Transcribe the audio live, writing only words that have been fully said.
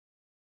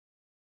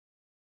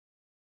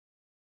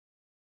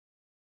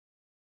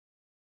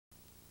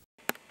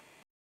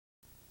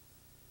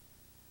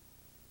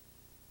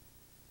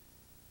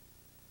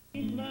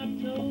my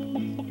toes.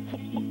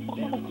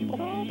 Down your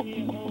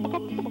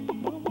pantyhose.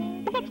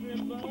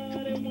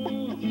 Everybody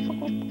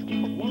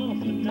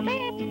wants to know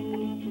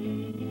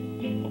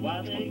why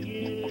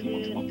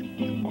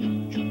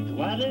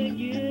they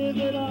give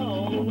it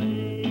all away.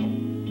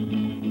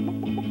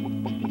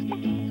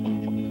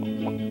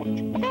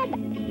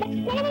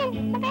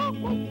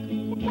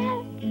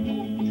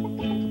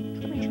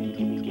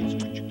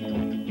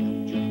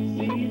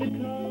 See the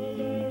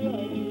color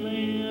of the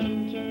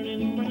land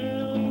turning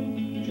brown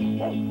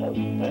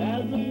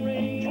as the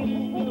rain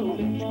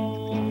slowly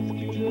falls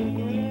to the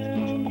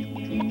ground.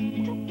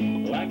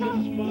 Like a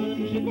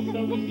sponge it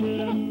soaks it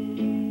up,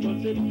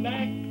 puts it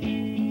back,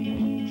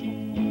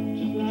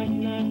 just like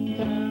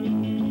nighttime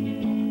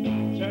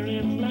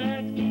turning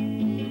black.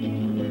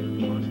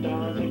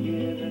 Stars are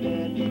giving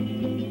it,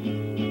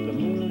 the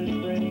moon is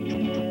bringing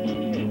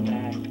it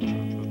back.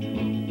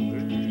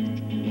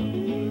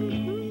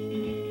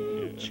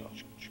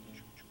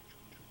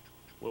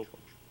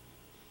 Welcome.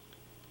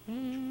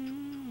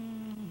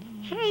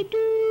 Hey,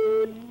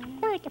 dude,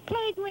 we're at the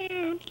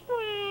playground. Come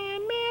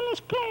on, man, let's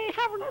play.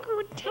 Have a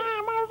good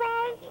time, all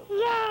right?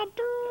 Yeah,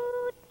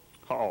 dude.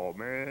 Oh,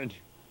 man.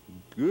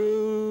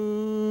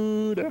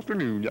 Good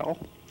afternoon, y'all.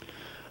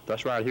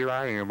 That's right, here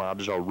I am. I'm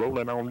just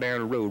rolling on down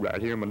the road right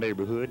here in my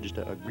neighborhood, just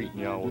greeting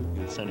y'all with a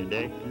good sunny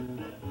day.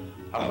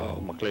 Oh,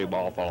 my clay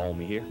ball fall on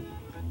me here.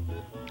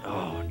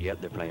 Oh, yep,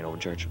 they're playing over in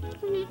church.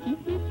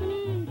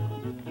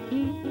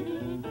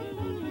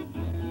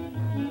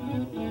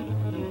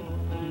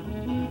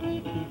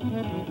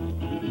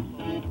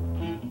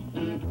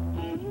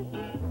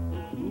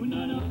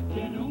 Una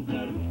noche en un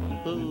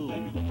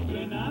jardín,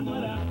 me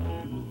enamoré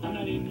a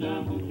una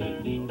linda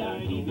mujercita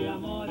y de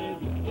amores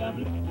te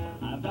hablé.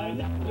 A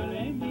bailar yo le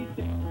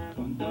invité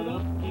con todo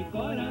mi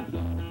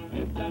corazón.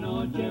 Esta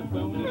noche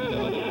fue una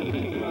historia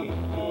de su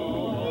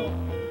amor.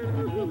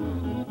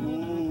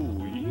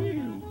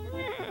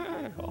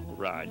 All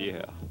right,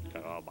 yeah.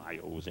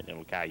 Caballos in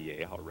El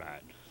Calle, all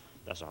right.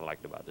 That's what I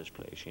liked about this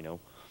place, you know.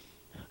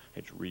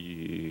 It's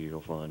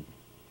real fun.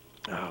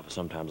 But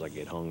sometimes I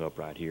get hung up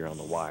right here on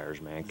the wires,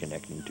 man,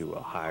 connecting to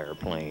a higher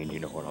plane, you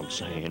know what I'm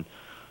saying?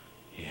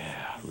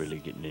 Yeah, really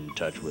getting in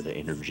touch with the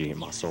energy in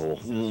my soul.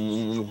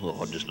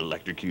 Oh, just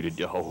electrocuted.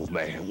 Oh,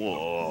 man.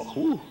 Whoa.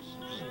 Whew.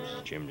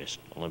 Gymnast,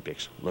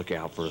 Olympics. Look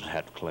out for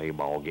that clay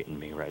ball getting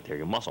me right there.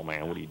 You muscle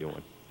man, what are you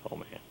doing? Oh,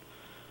 man.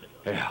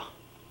 Yeah.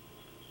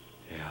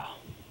 Yeah.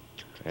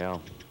 Yeah.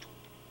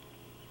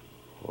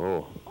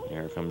 Oh,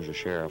 here comes the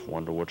sheriff.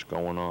 Wonder what's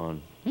going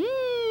on.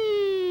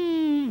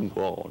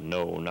 Oh,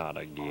 no, not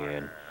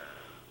again.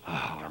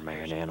 Oh,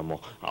 man,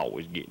 animal.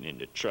 Always getting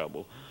into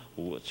trouble.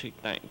 What's he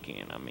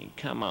thinking? I mean,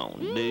 come on,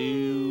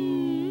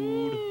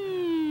 dude.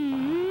 I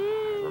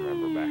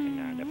remember back in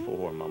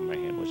 '94, my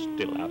man was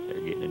still out there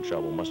getting in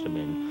trouble. Must have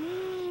been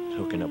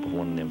hooking up with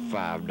one of them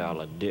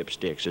 $5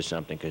 dipsticks or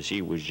something, because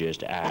he was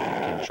just out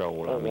of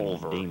control. I mean,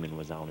 the demon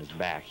was on his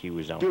back. He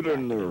was on the back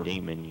of the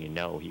demon, you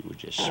know. He was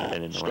just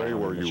spinning around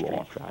where you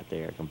are right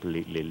there,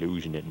 completely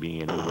losing it,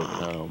 being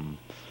overcome,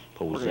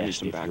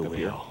 possessed, if you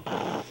will,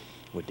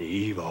 with the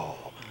evil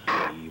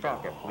around.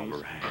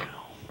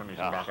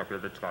 Back up here,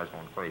 this guy's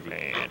going crazy.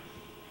 Man.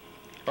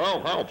 Oh,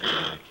 help!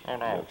 Oh,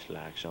 no. Looks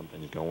like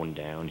something's going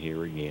down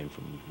here again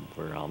from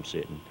where I'm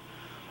sitting.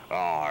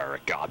 Oh,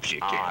 cops, you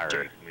can't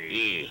take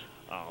me.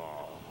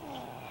 Oh,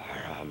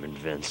 I'm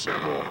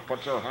invincible.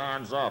 Put your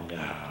hands up.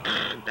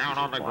 Down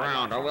on the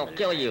ground, or we'll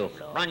kill you.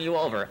 Run you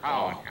over.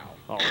 Oh,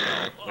 Oh,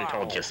 no. we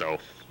told you so.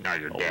 Now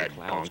you're dead,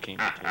 Clouds punk. came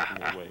to take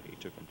him away. He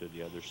took him to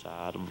the other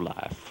side of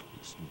life,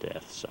 this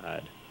death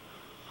side,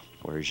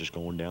 where he's just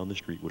going down the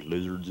street with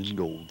lizards and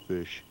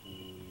goldfish.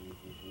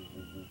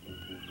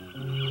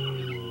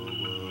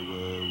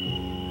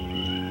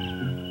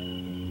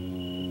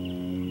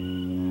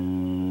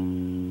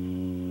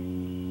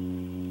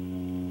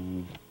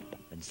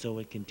 And so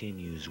it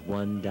continues.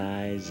 One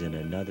dies and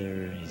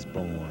another is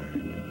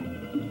born.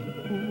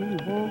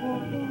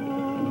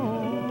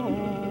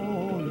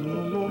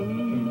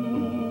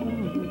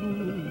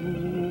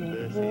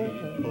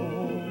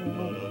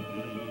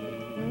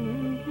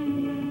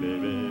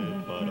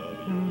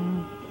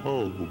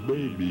 Oh,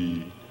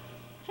 baby.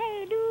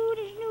 Hey, dude,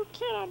 there's a new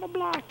kid on the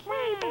block.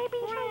 Hey, baby,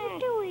 how you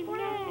doing,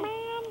 young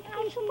man?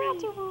 How's your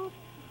brother?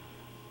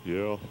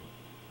 Yeah.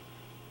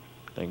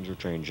 Things are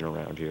changing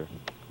around here.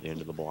 At the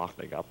end of the block,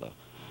 they got the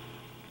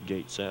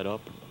gate set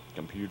up,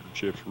 computer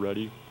chips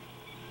ready.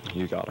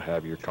 You gotta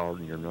have your card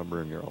and your number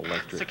and your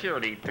electric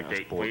Security to gate,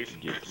 passport please. to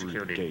get through the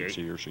Security gates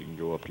gate. here so you can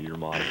go up to your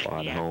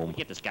modified Yeah, home.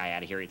 get this guy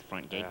out of here at the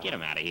front gate. Get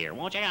him out of here,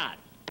 won't you? God.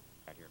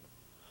 Right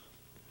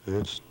here.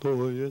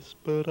 Estoy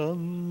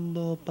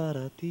esperando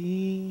para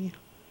ti.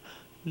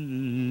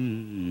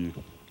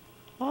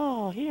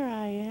 Oh, here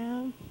I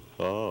am.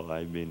 Oh,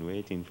 I've been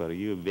waiting for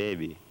you,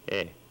 baby.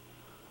 Hey,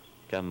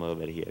 come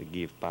over here.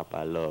 Give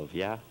Papa love,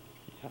 yeah?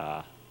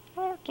 Yeah.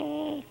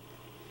 Okay.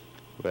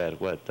 Well,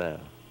 what the?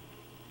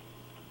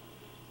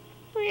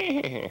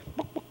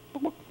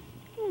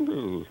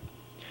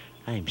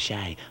 I'm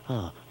shy.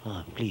 Oh,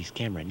 please,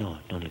 camera, no,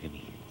 don't look at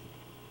me.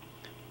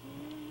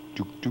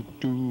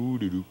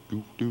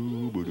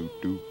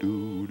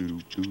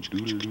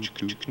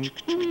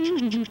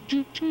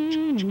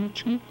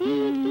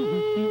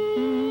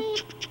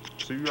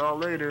 See y'all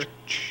later.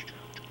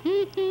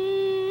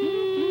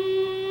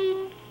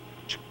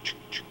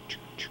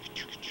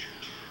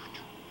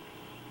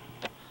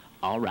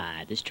 All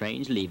right, this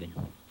train's leaving.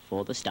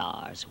 For the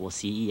stars. We'll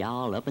see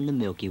y'all up in the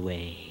Milky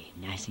Way.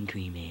 Nice and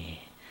creamy.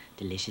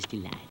 Delicious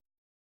delight.